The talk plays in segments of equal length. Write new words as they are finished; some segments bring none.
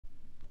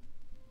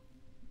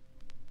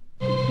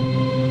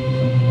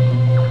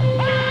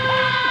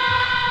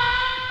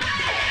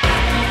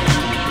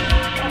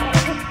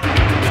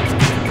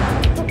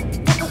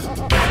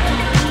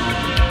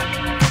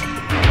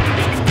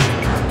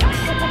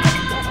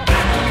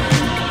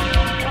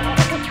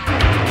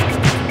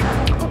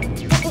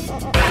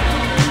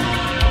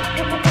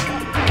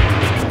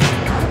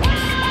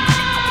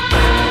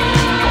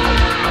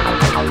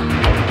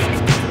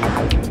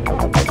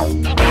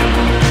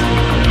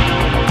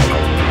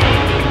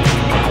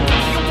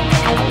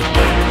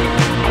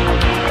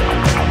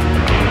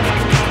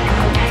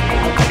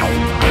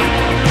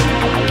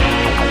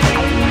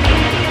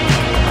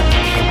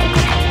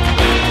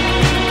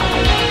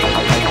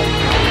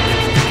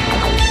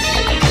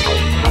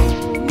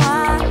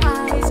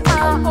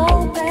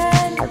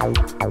As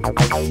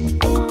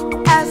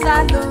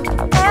I look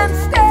and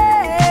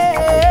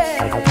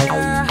stare,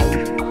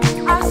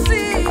 I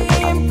see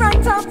in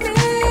front of me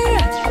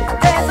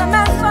there's a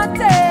man for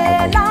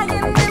dead lying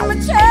in my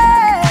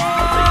chair.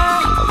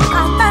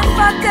 A man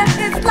for dead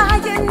is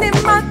lying in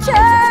my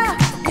chair.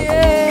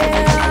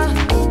 Yeah,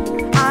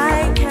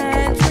 I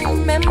can't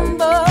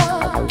remember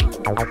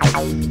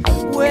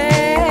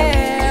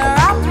where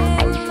I've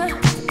been.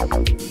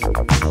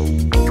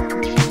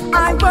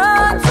 I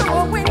run to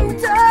a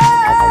window,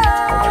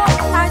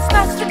 I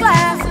smash the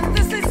glass, and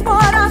this is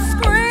what I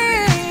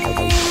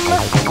scream.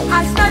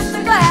 I smash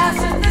the glass,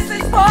 and this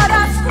is what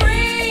I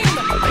scream.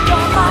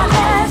 You're my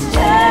last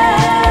chance.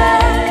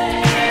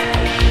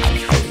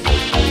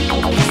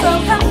 So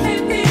help me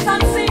please,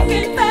 I'm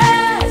sinking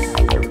fast.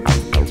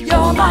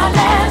 You're my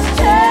last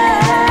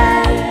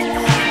chance.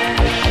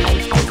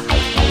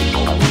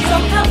 So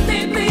help me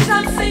please,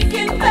 I'm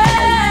sinking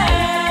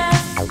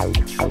fast.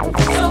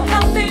 So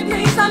help me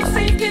please, I'm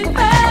sinking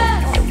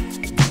fast.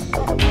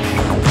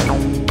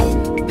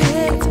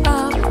 Picked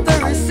up the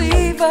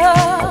receiver.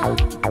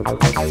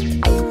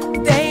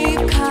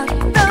 They've cut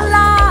the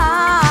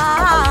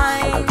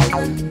line.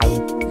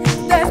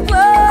 There's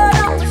blood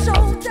on the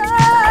shoulder.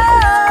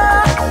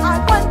 I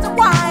wonder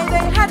why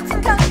they had to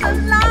cut the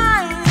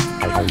line.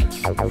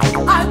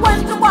 I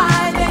wonder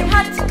why they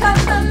had to cut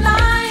the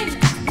line.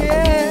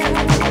 Yeah.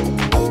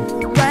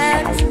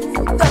 Ran to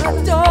the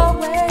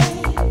doorway,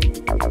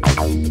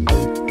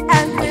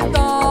 and with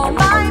all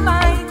my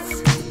might,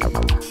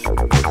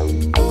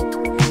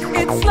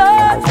 it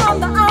slurs from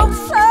the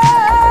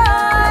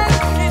outside.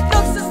 It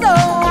looks as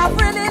though I've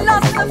really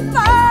lost the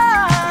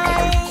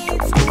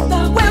fight. The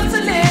will to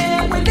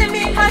live within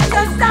me has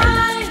just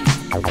died.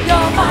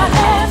 You're my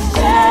last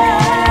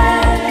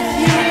chance.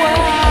 You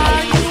are.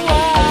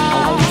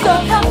 So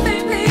help me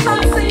please,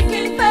 I'm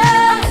sinking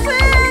fast.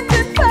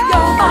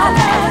 You're my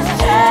last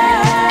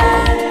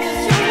chance.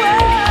 You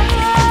are.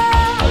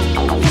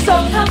 So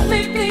help me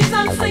please,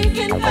 I'm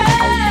sinking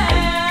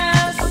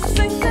fast.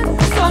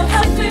 So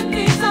help me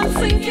please, I'm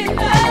sinking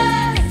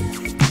fast.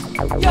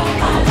 You're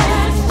my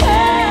last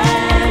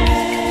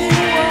chance.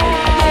 You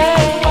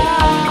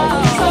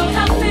are. So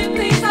help me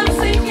please, I'm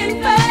sinking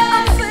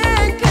fast.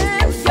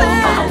 You're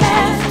my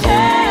last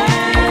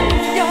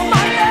chance. You're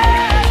my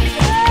last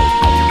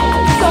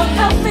chance. So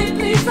help me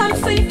please, I'm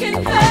sinking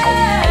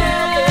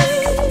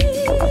fast.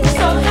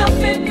 So help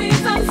me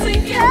please, I'm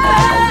sinking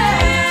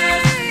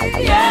fast.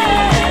 Yeah.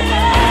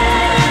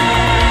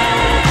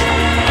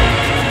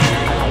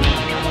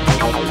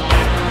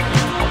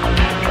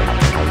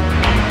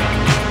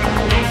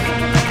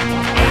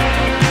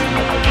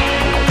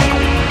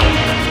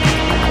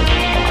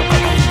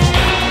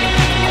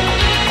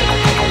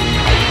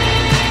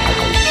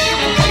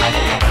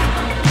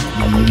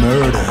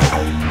 Murder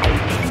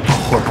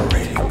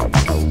Incorporated,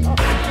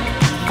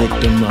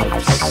 victim of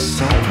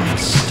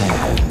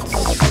circumstance,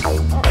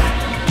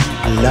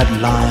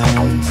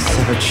 bloodline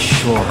severed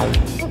short,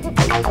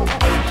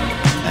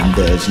 and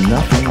there's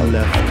nothing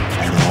left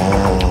at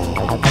all.